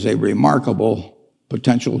me as a remarkable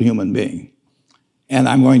potential human being, and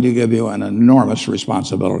I'm going to give you an enormous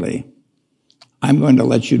responsibility. I'm going to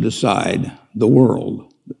let you decide the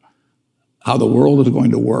world, how the world is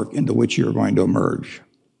going to work into which you're going to emerge.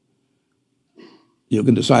 You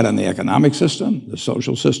can decide on the economic system, the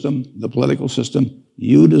social system, the political system.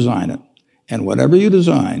 You design it. And whatever you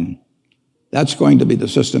design, that's going to be the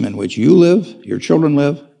system in which you live, your children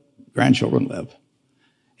live, grandchildren live.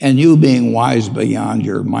 And you, being wise beyond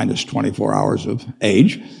your minus 24 hours of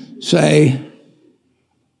age, say,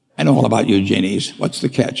 I know all about you, genies. What's the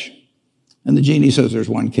catch? And the genie says there's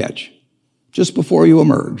one catch. Just before you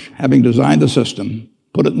emerge, having designed the system,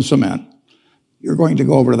 put it in cement, you're going to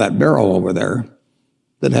go over to that barrel over there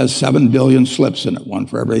that has 7 billion slips in it, one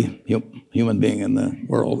for every human being in the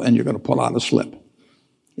world, and you're going to pull out a slip.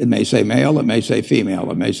 It may say male, it may say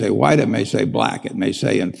female, it may say white, it may say black, it may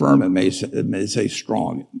say infirm, it may say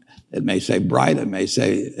strong, it may say bright, it may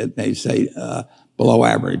say below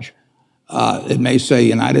average, it may say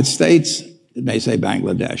United States, it may say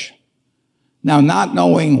Bangladesh. Now, not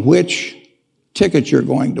knowing which ticket you're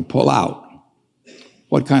going to pull out,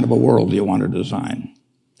 what kind of a world do you want to design?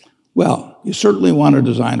 Well, you certainly want to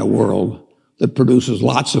design a world that produces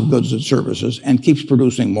lots of goods and services and keeps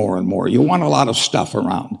producing more and more. You want a lot of stuff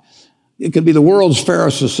around. It could be the world's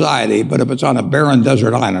fairest society, but if it's on a barren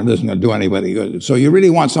desert island, it isn't going to do anybody good. So you really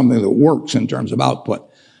want something that works in terms of output.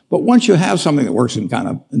 But once you have something that works in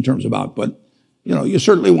terms of output, you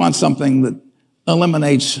certainly want something that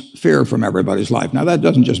eliminates fear from everybody's life. Now, that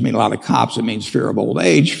doesn't just mean a lot of cops. It means fear of old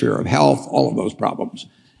age, fear of health, all of those problems.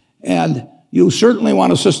 And you certainly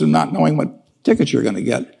want a system not knowing what tickets you're going to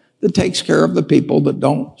get that takes care of the people that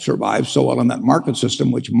don't survive so well in that market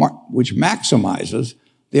system, which maximizes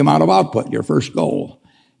the amount of output, your first goal.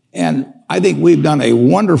 And I think we've done a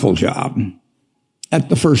wonderful job at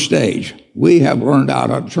the first stage. We have learned how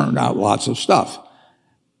to turn out lots of stuff.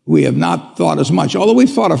 We have not thought as much, although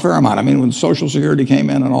we've thought a fair amount. I mean, when Social Security came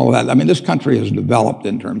in and all of that, I mean, this country has developed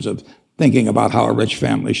in terms of thinking about how a rich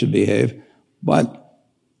family should behave. But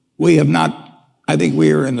we have not, I think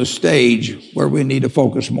we are in the stage where we need to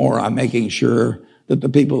focus more on making sure that the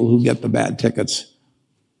people who get the bad tickets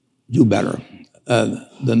do better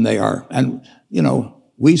than they are. And,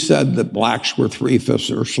 we said that blacks were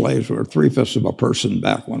 3/5 or slaves were 3/5 of a person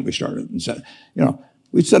back when we started. And said,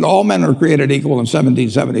 we said all men are created equal in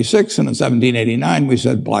 1776, and in 1789 we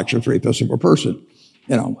said blacks are 3/5 of a person.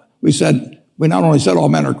 We not only said all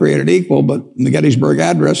men are created equal, but in the Gettysburg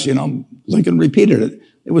Address, Lincoln repeated it.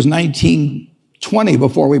 It was 1920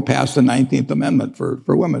 before we passed the 19th Amendment for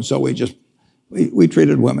women. So we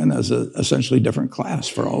treated women as a essentially different class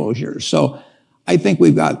for all those years. So I think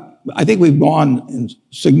we've got I think we've gone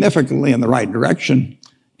significantly in the right direction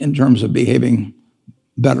in terms of behaving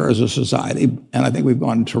better as a society, and I think we've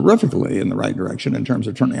gone terrifically in the right direction in terms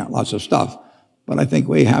of turning out lots of stuff. But I think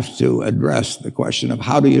we have to address the question of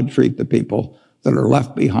how do you treat the people that are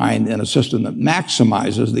left behind in a system that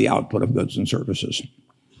maximizes the output of goods and services.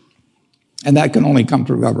 And that can only come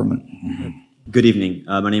through government. Good evening.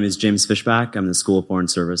 My name is James Fishback. I'm in the School of Foreign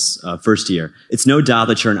Service, first year. It's no doubt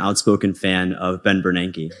that you're an outspoken fan of Ben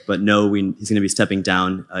Bernanke, but he's going to be stepping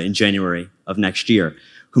down in January of next year.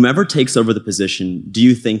 Whomever takes over the position, do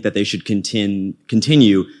you think that they should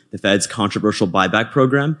continue the Fed's controversial buyback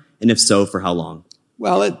program? And if so, for how long?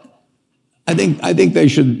 Well, I think they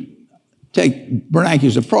should take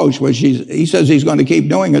Bernanke's approach, which he says he's going to keep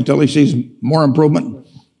doing it till he sees more improvement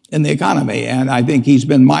in the economy. And I think he's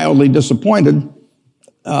been mildly disappointed,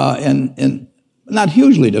 not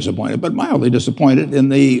hugely disappointed, but mildly disappointed in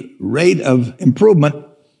the rate of improvement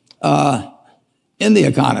in the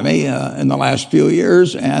economy in the last few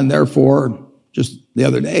years, and therefore, just the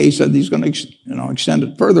other day, he said he's going to extend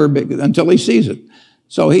it further until he sees it.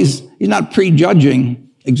 So he's not prejudging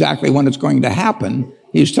exactly when it's going to happen.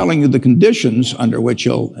 He's telling you the conditions under which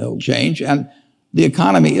he'll change, and the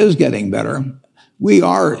economy is getting better. We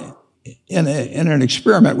are in an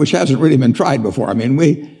experiment which hasn't really been tried before. I mean,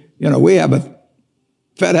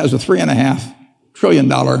 Fed has a $3.5 trillion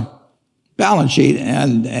balance sheet,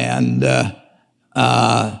 and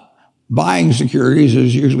buying securities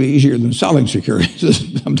is usually easier than selling securities,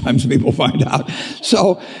 as sometimes people find out.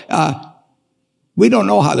 So we don't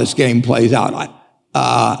know how this game plays out.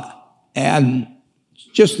 And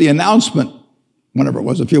just the announcement, whenever it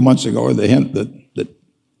was a few months ago, or the hint that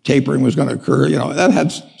tapering was going to occur, that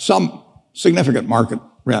had some significant market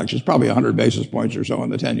reactions, probably 100 basis points or so in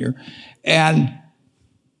the 10-year. And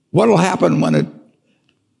what will happen when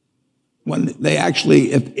they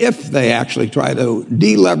actually, if they actually try to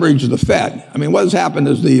deleverage the Fed? I mean, what has happened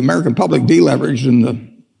is the American public deleveraged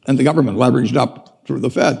and the government leveraged up through the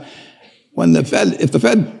Fed. If the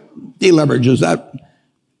Fed deleverages that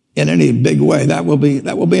in any big way, that will be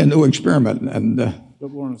a new experiment. And but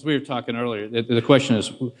Warren, as we were talking earlier, the question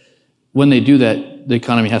is, when they do that, the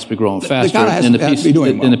economy has to be growing faster. And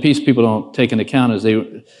the piece people don't take into account is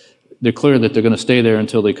they're clear that they're going to stay there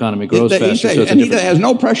until the economy grows faster. He has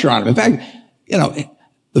no pressure on him. In fact,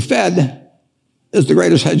 the Fed is the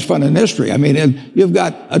greatest hedge fund in history. I mean, you've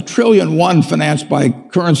got $1.1 trillion financed by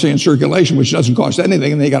currency and circulation, which doesn't cost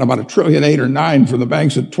anything, and they got about $1.8 trillion or $1.9 trillion from the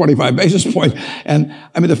banks at 25 basis points. And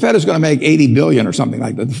I mean, the Fed is going to make $80 billion or something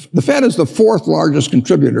like that. The Fed is the fourth largest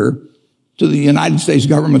contributor to the United States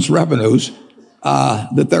government's revenues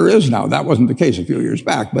that there is now. That wasn't the case a few years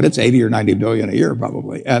back, but it's 80 or 90 billion a year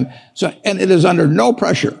probably. And it is under no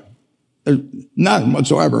pressure, none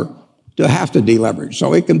whatsoever, to have to deleverage.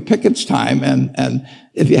 So it can pick its time, and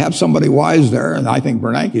if you have somebody wise there, and I think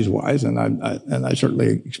Bernanke's wise, and I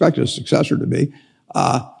certainly expect his successor to be,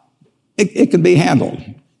 it can be handled.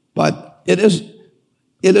 But it is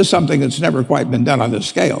something that's never quite been done on this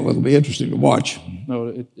scale. It'll be interesting to watch.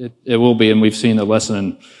 No, it will be, and we've seen the lesson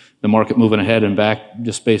in the market moving ahead and back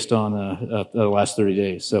just based on the last 30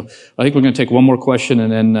 days. So I think we're going to take one more question,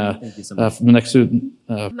 and then from the next student.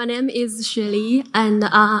 My name is Shirley, and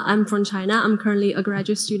I'm from China. I'm currently a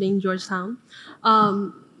graduate student in Georgetown.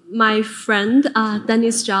 My friend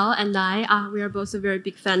Dennis Zhao and we are both a very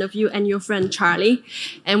big fan of you and your friend Charlie.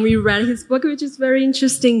 And we read his book, which is very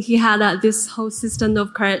interesting. He had this whole system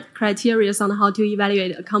of criteria on how to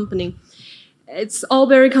evaluate a company. It's all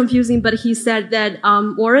very confusing, but he said that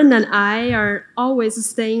Warren and I are always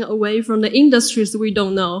staying away from the industries we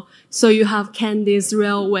don't know. So you have candies,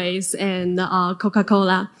 railways, and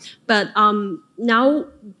Coca-Cola. But now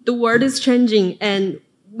the world is changing, and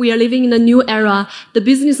we are living in a new era. The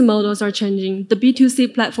business models are changing. The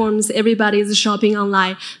B2C platforms, everybody is shopping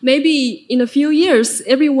online. Maybe in a few years,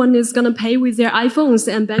 everyone is going to pay with their iPhones,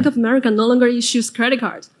 and Bank of America no longer issues credit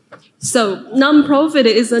cards. So non-profit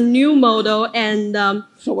is a new model, and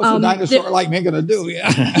so what's a dinosaur like me going to do?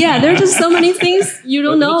 Yeah, yeah. There's just so many things you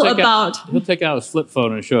don't know about. He'll take out his flip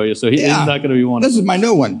phone and show you. So he's not going to be one. This is my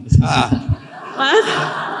new one. What?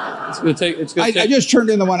 It's going to take. I just turned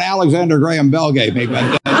in the one Alexander Graham Bell gave me.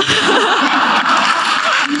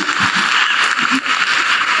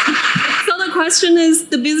 Question is,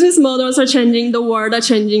 the business models are changing, the world are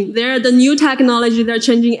changing. The new technology, they're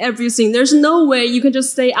changing everything. There's no way you can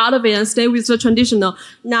just stay out of it and stay with the traditional.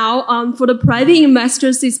 Now, for the private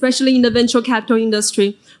investors, especially in the venture capital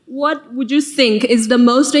industry, what would you think is the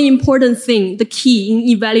most important thing, the key in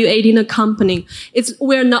evaluating a company?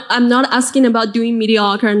 I'm not asking about doing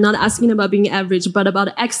mediocre, I'm not asking about being average, but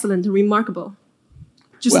about excellent, remarkable.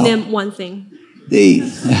 Just name one thing. The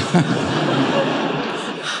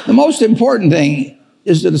most important thing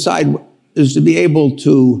is to be able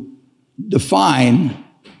to define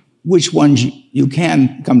which ones you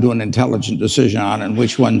can come to an intelligent decision on and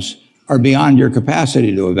which ones are beyond your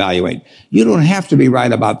capacity to evaluate. You don't have to be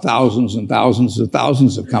right about thousands and thousands and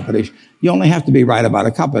thousands of companies. You only have to be right about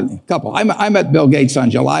a couple. I met Bill Gates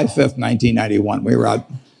on July 5th, 1991. We were out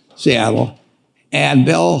in Seattle, and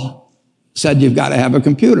Bill said, "You've got to have a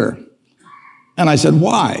computer." And I said,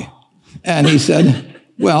 "Why?" And he said,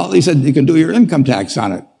 "You can do your income tax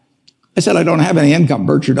on it." I said, "I don't have any income.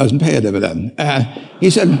 Berkshire doesn't pay a dividend." He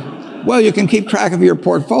said, "Well, you can keep track of your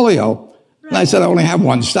portfolio." And I said, "I only have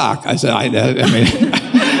one stock." I said, and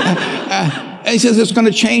he says, "It's going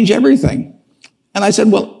to change everything." And I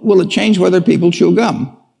said, "Well, will it change whether people chew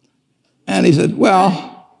gum?" And he said,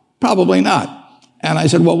 "Well, probably not." And I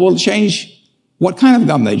said, "Well, will it change what kind of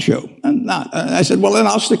gum they chew?" And not. And I said, "Well, then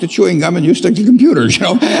I'll stick to chewing gum and you stick to computers, you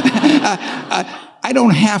know." I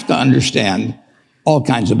don't have to understand all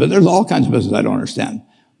kinds of business. There's all kinds of business I don't understand.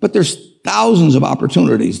 But there's thousands of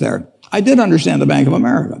opportunities there. I did understand the Bank of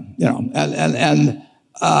America, you know, and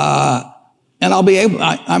I'll be able.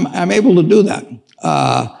 I'm able to do that.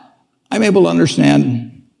 I'm able to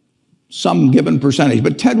understand some given percentage.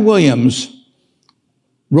 But Ted Williams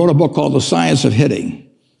wrote a book called The Science of Hitting,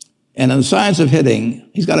 and in The Science of Hitting,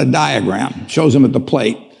 he's got a diagram, shows him at the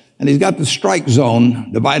plate, and he's got the strike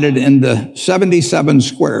zone divided into 77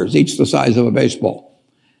 squares, each the size of a baseball.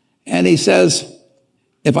 And he says,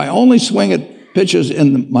 if I only swing at pitches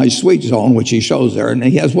in my sweet zone, which he shows there, and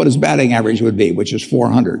he has what his batting average would be, which is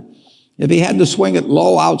 400. If he had to swing at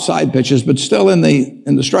low outside pitches, but still in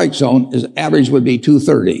the strike zone, his average would be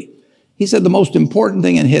 230. He said the most important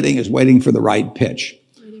thing in hitting is waiting for the right pitch.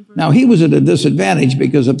 Now, he was at a disadvantage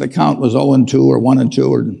because if the count was 0-2 or 1-2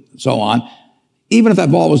 or so on, even if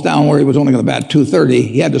that ball was down where he was only going to bat 230,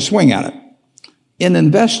 he had to swing at it. In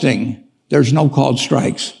investing, there's no called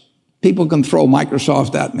strikes. People can throw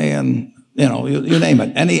Microsoft at me and, you know, you name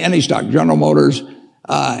it, any stock, General Motors,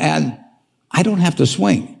 and I don't have to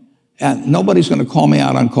swing. And nobody's going to call me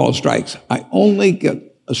out on called strikes. I only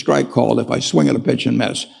get a strike called if I swing at a pitch and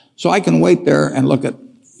miss. So I can wait there and look at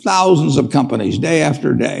thousands of companies day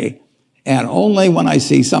after day, and only when I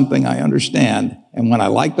see something I understand and when I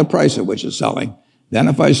like the price at which it's selling, then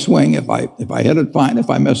if I swing, if I hit it, fine. If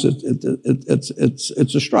I miss it,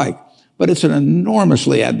 it's a strike. But it's an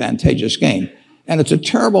enormously advantageous game. And it's a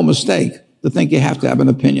terrible mistake to think you have to have an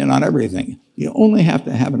opinion on everything. You only have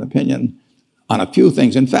to have an opinion on a few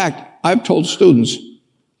things. In fact, I've told students,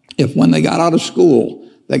 if when they got out of school,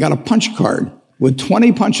 they got a punch card with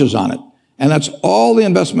 20 punches on it, and that's all the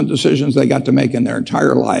investment decisions they got to make in their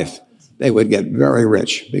entire life, they would get very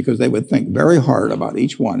rich because they would think very hard about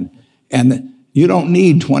each one. And you don't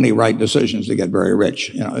need 20 right decisions to get very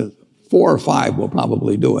rich. You know, 4 or 5 will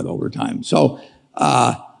probably do it over time. So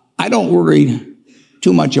I don't worry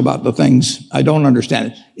too much about the things I don't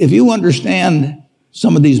understand. If you understand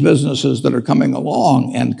some of these businesses that are coming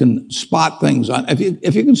along and can spot things on,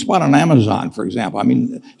 if you can spot on Amazon, for example, I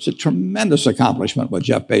mean, it's a tremendous accomplishment what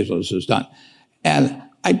Jeff Bezos has done. And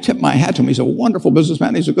I tip my hat to him. He's a wonderful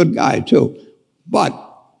businessman. He's a good guy too. But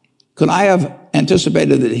could I have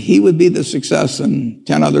anticipated that he would be the success and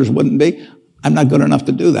 10 others wouldn't be? I'm not good enough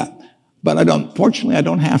to do that. But fortunately, I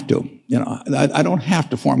don't have to. You know, I don't have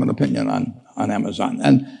to form an opinion on Amazon.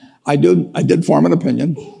 And I did form an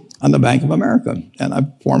opinion on the Bank of America, and I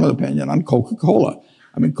form an opinion on Coca-Cola.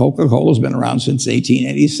 I mean, Coca-Cola's been around since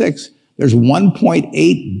 1886. There's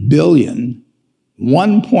 1.8 billion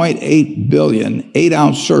 8-ounce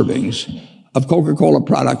servings of Coca-Cola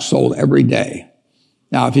products sold every day.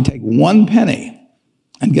 Now, if you take 1 penny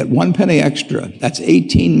and get 1 penny extra, that's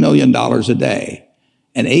 $18 million a day.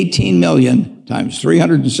 And 18 million times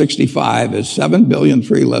 365 is 7 billion,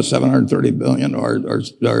 3 less 730 billion, or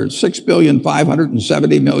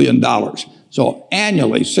 $6,570 million. So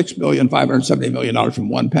annually, $6,570 million from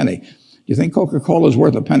 1 penny. Do you think Coca-Cola is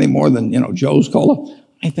worth a penny more than, Joe's Cola?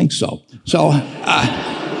 I think so. So,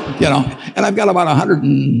 and I've got about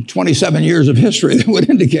 127 years of history that would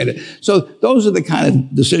indicate it. So those are the kind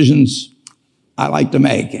of decisions I like to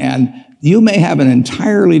make. And you may have an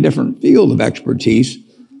entirely different field of expertise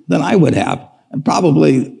than I would have, and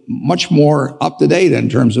probably much more up to date in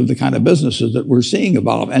terms of the kind of businesses that we're seeing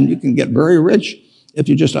evolve. And you can get very rich if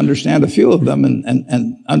you just understand a few of them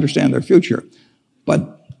and understand their future.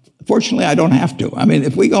 But fortunately, I don't have to. I mean,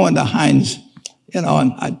 if we go into Heinz, and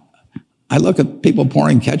I look at people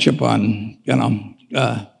pouring ketchup on,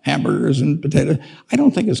 hamburgers and potatoes, I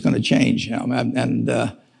don't think it's going to change. And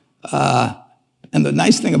the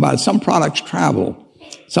nice thing about it, some products travel.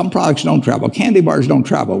 some products don't travel. Candy bars don't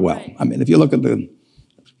travel well. I mean, if you look at the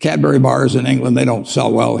Cadbury bars in England, they don't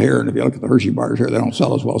sell well here. And if you look at the Hershey bars here, they don't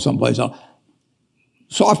sell as well someplace else.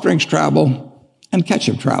 Soft drinks travel and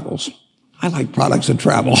ketchup travels. I like products that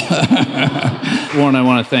travel. Warren, I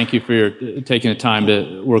want to thank you for taking the time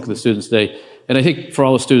to work with the students today. And I think for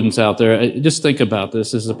all the students out there, just think about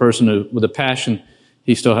this. This is a person who, with a passion,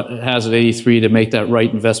 he still has at 83 to make that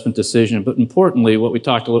right investment decision. But importantly, what we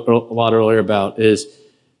talked a lot earlier about is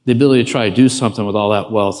the ability to try to do something with all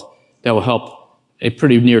that wealth that will help a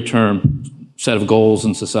pretty near-term set of goals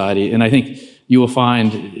in society. And I think you will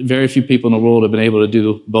find very few people in the world have been able to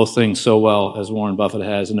do both things so well as Warren Buffett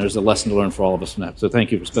has, and there's a lesson to learn for all of us from that. So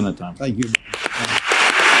thank you for spending the time. Thank you.